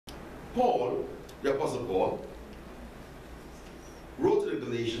Paul, the Apostle Paul, wrote to the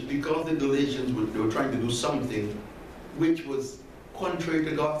Galatians because the Galatians were trying to do something which was contrary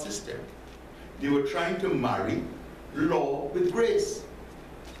to God's system. They were trying to marry law with grace.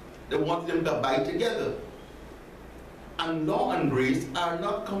 They wanted them to abide together. And law and grace are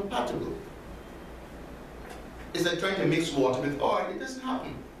not compatible. It's like trying to mix water with oil. It doesn't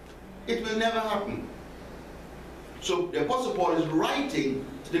happen. It will never happen. So the Apostle Paul is writing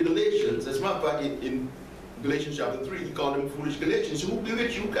to the Galatians. As a matter of fact, in Galatians chapter 3, he called them foolish Galatians. Who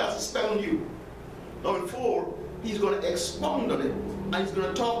bewitched you, cast a spell on you. Now in 4, he's going to expound on it. And he's going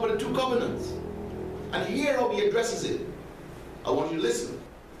to talk about the two covenants. And here how he addresses it. I want you to listen.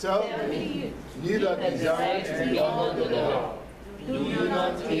 Tell me, ye that desire to be under the law, do you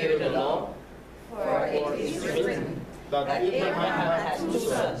not hear the law? For it is written that Abraham had two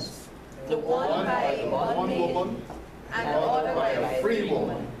sons, the one by a bondwoman and the other by a free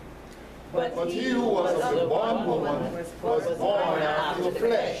woman. But he who was of the bondwoman was born after the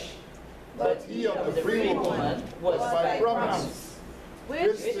flesh, but he of the free woman was by promise.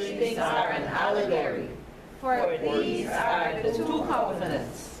 Which things are an allegory, for these are the two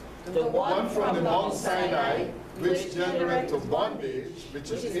covenants, the one from the Mount Sinai, which generate to bondage,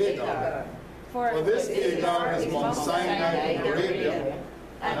 which is Hagar. For this Hagar is Mount Sinai in Arabia,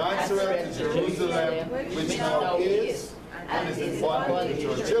 and answereth to Jerusalem, which now is, and is in bondage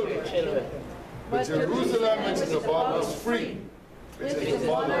to her children. But Jerusalem, which is above, was free, which is the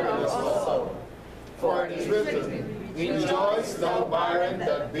mother of us all. For it is written, Rejoice, thou barren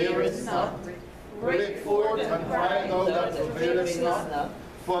that bearest not, break forth and cry thou that travailest not,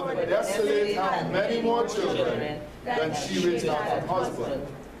 for the desolate have many more children than she which hath a husband.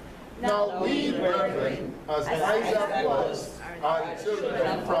 Now we, brethren, as Isaac was, are the children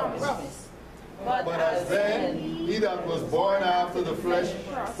of promise. But as then he that was born after the flesh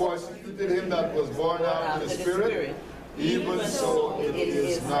persecuted him that was born after the Spirit, even so it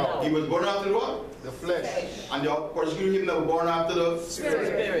is now. He was born after what? The flesh. And they persecuted him that was born after the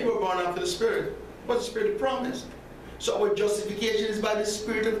Spirit. We were born after the Spirit. But the Spirit of promise. So our justification is by the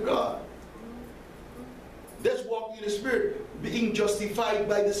Spirit of God. That's walking in the Spirit, being justified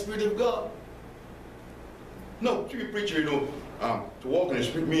by the Spirit of God. No, to be a preacher, to walk in the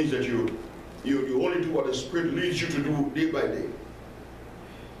Spirit means that you only do what the Spirit leads you to do day by day.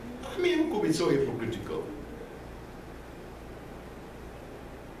 I mean, who could be so hypocritical?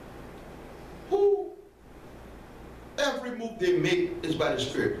 Who? Every move they make is by the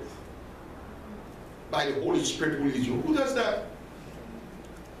Spirit. By the Holy Spirit who leads you. Who does that?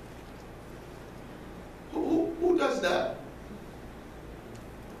 Who does that?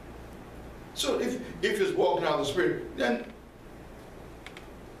 So if it's walking out of the Spirit, then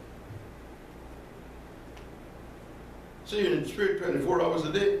so you're in the Spirit 24 hours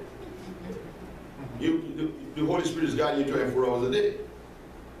a day. The Holy Spirit is guiding you 24 hours a day.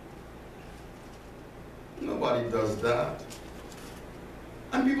 Nobody does that.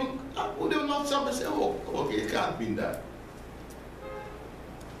 And people, they will not stop and say, oh, okay, it can't be that.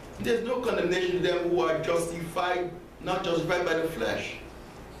 There's no condemnation to them who are justified, not justified by the flesh,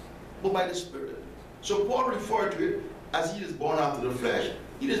 but by the Spirit. So Paul referred to it as he is born after the flesh.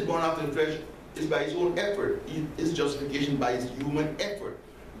 He is born after the flesh is by his own effort. His justification by his human effort.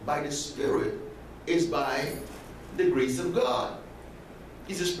 By the Spirit is by the grace of God.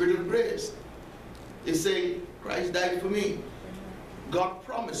 It's the Spirit of grace. It's saying, Christ died for me. God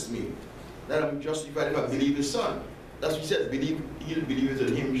promised me that I'm justified if I believe his Son. That's what he says, he that believeth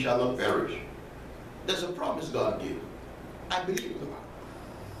in him shall not perish. That's a promise God gave. I believe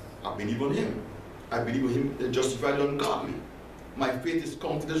God. I believe on him. I believe on him justified ungodly. My faith is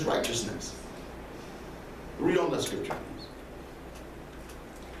counted as righteousness. Read on that scripture, please.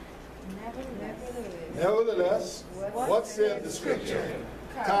 Nevertheless, what saith the scripture?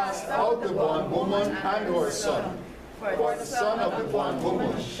 Cast out the bondwoman and her son. For the son of the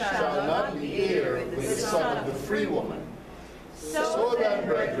bondwoman shall not be heir with the son of the free woman. So then,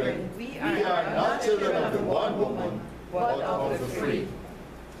 brethren, we are not children of the bondwoman, but of the free.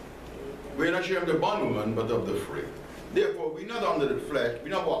 We are not children of the bondwoman, but of the free. Therefore, we're not under the flesh. We're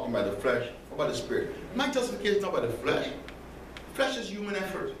not walking by the flesh, but by the Spirit. My justification is not by the flesh. Flesh is human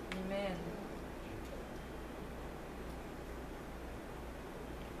effort. Amen.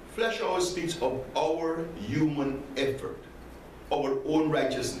 Flesh always speaks of our human effort, our own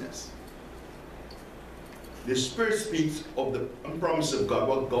righteousness. The Spirit speaks of the promise of God,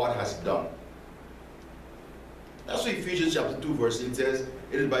 what God has done. That's what Ephesians chapter 2 verse 8 says,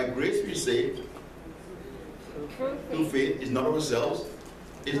 it is by grace we are saved, through faith. It's not of ourselves,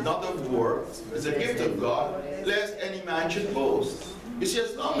 it's not of works, it's a gift of God, lest any man should boast. You see,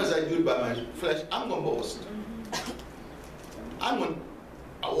 as long as I do it by my flesh, I'm going to boast. I'm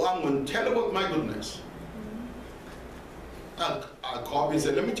going to tell about my goodness. I'll call me and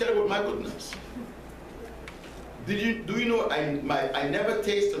say, let me tell you about my goodness. Do you know I never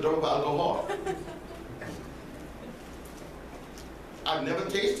tasted a drop of alcohol? I've never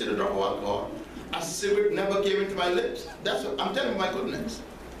tasted a drop of alcohol. A cigarette never came into my lips. That's what I'm telling you, my goodness.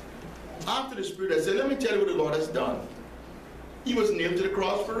 After the Spirit, I said, let me tell you what the Lord has done. He was nailed to the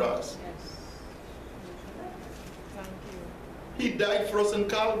cross for us. Yes. Thank you. He died for us in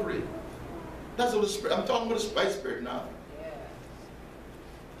Calvary. That's what the Spirit, I'm talking about the Spirit now. Yes.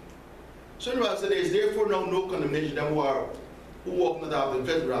 So anyway, I said, there is therefore now no condemnation to them who walk not after the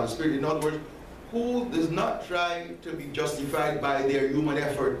flesh but after the Spirit. In other words, who does not try to be justified by their human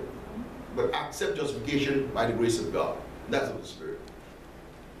effort, but accept justification by the grace of God. That's of the Spirit.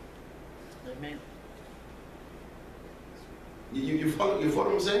 Amen. You follow what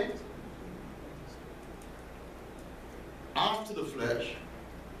I'm saying? After the flesh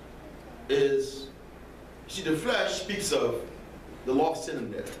is, see, the flesh speaks of the law of sin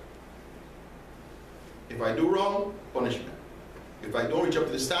and death. If I do wrong, punishment. If I don't reach up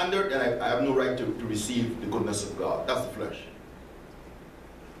to the standard, then I have no right to receive the goodness of God. That's the flesh.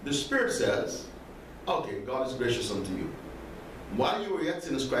 The Spirit says, okay, God is gracious unto you. While you were yet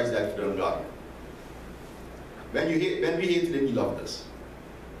sinners, Christ died for the ungodly. When we hated him, he loved us.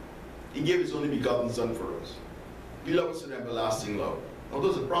 He gave his only begotten Son for us. He loved us with an everlasting love. Now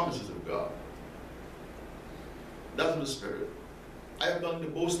those are promises of God. That's the Spirit. I have nothing to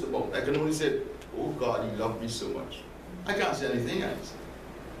boast about. I can only say, oh God, he loved me so much. I can't say anything else.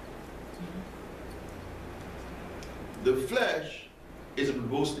 The flesh is about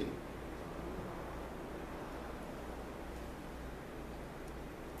boasting.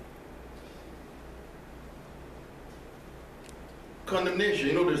 Condemnation.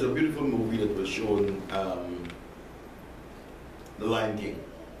 You know, there's a beautiful movie that was shown, The Lion King.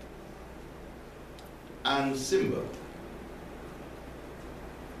 And Simba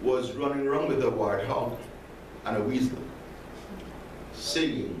was running around with a warthog and a weasel,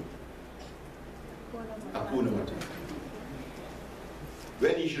 singing Hakuna Matata,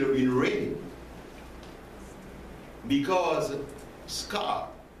 when he should have been raining, because Scar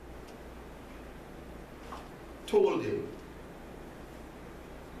told him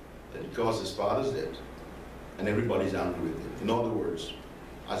that he caused his father's death, and everybody's angry with him. In other words,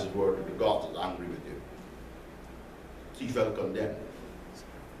 as it were, the God is angry with him. So he felt condemned.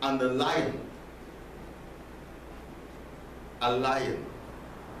 And the lion, a lion,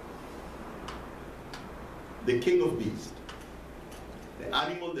 the king of beasts, the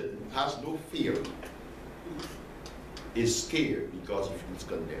animal that has no fear, is scared because he feels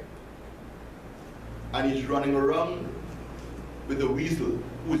condemned. And he's running around with a weasel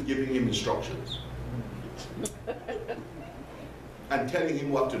who is giving him instructions and telling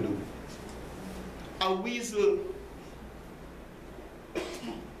him what to do. A weasel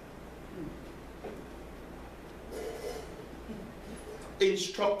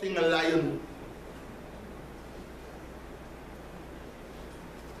instructing a lion.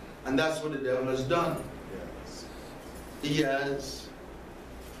 And that's what the devil has done. Yes. He has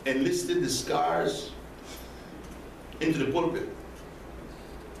enlisted the scars into the pulpit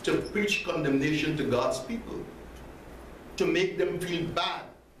to preach condemnation to God's people, to make them feel bad.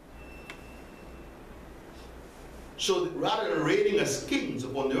 So that rather than reigning as kings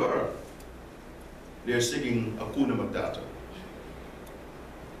upon the earth, they're singing Hakuna Matata.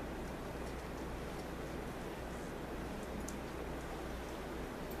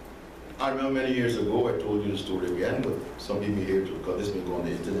 I remember many years ago, I told you the story again, but some people may hear it because this may go on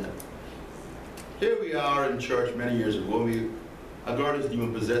the internet. Here we are in church many years ago, a girl is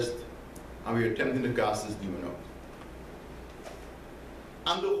demon possessed, and we are attempting to cast this demon out.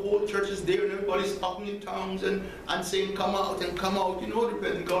 And the whole church is there, and everybody's talking in tongues and saying, come out and come out. You know the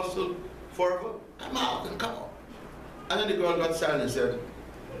Pentecostal fervor? Come out and come out. And then the girl got silent and said,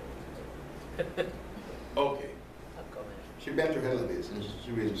 okay. She bent her head like this, and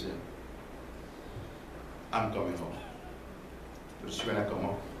she raised her hand. I'm coming home. But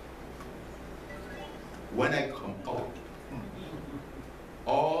when I come out,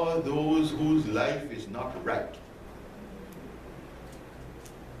 all those whose life is not right,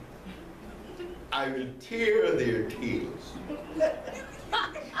 I will tear their tails.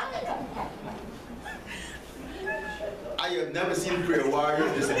 I have never seen prayer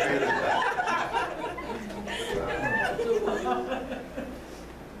warriors disappear like that.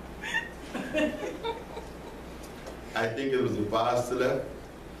 I think it was the pastor left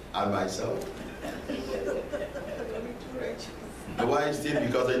and myself. And why I stayed?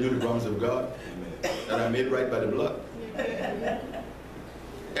 Because I knew the promise of God, that I made right by the blood.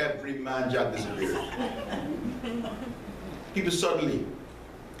 Every man jack disappeared. People suddenly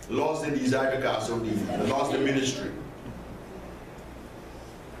lost their desire to cast out demons, they lost their ministry.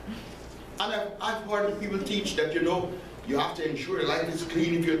 And I've heard people teach that, you know, you have to ensure your life is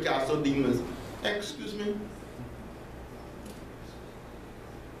clean if you cast out demons. Excuse me?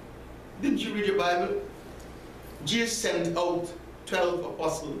 Didn't you read your Bible? Jesus sent out 12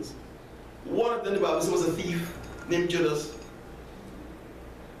 apostles. One of them, the Bible said, was a thief named Judas.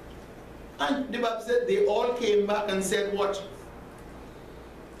 And the Bible said they all came back and said, what?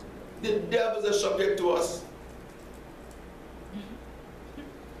 The devils are subject to us.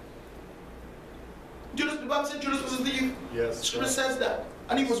 Judas, the Bible said Judas was a thief. Yes. Scripture says that.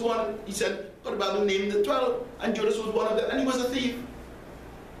 And he was one, he said, God, the Bible named the 12, and Judas was one of them, and he was a thief.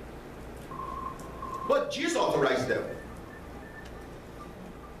 But Jesus authorized them.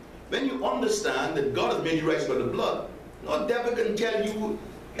 When you understand that God has made you right by the blood, no devil can tell you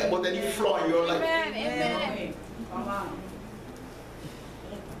about any flaw in your life. Amen.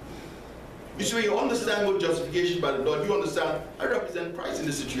 You see, when you understand what justification by the blood, you understand I represent Christ in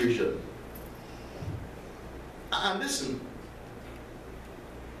this situation. And listen,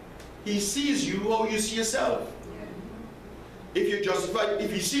 he sees you how you see yourself. If you're justified,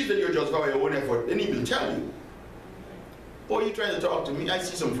 if he sees that you're justified by your own effort, then he will tell you, oh, you're trying to talk to me, I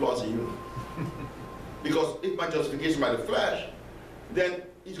see some flaws in you. Because if my justification by the flesh, then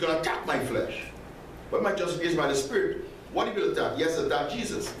he's going to attack my flesh. But my justification by the Spirit, what he will attack? Yes, attack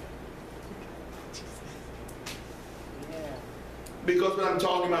Jesus. Because when I'm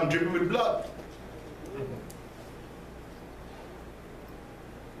talking, I'm dripping with blood.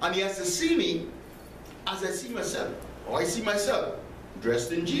 And he has to see me as I see myself. Or I see myself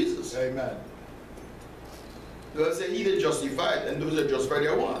dressed in Jesus. Amen. God said, he that justified, and those that justified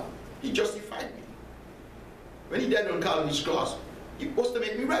are one. He justified me. When he died on Calvary's cross, he was to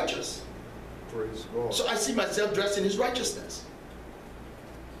make me righteous. Praise God. So I see myself dressed in his righteousness.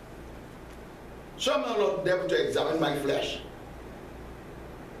 So I'm not allowed the devil to examine my flesh.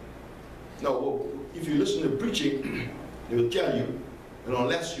 No, if you listen to preaching, they will tell you, and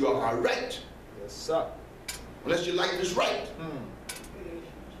unless you are right, Yes, sir. unless your life is right,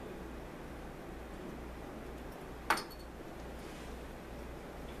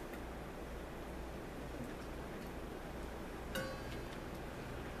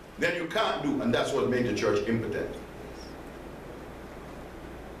 then you can't do, and that's what made the church impotent.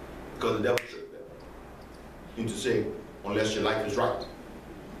 Because the devil tricked them into saying, unless your life is right.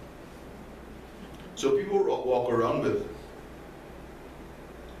 So people walk around with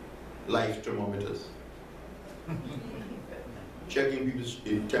life thermometers, checking people's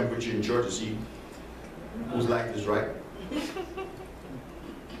temperature in church to see whose life is right.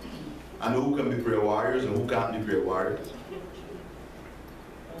 I know who can be prayer warriors and who can't be prayer warriors.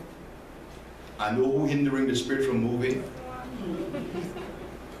 I know who hindering the Spirit from moving.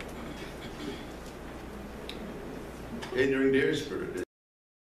 Hindering their spirit.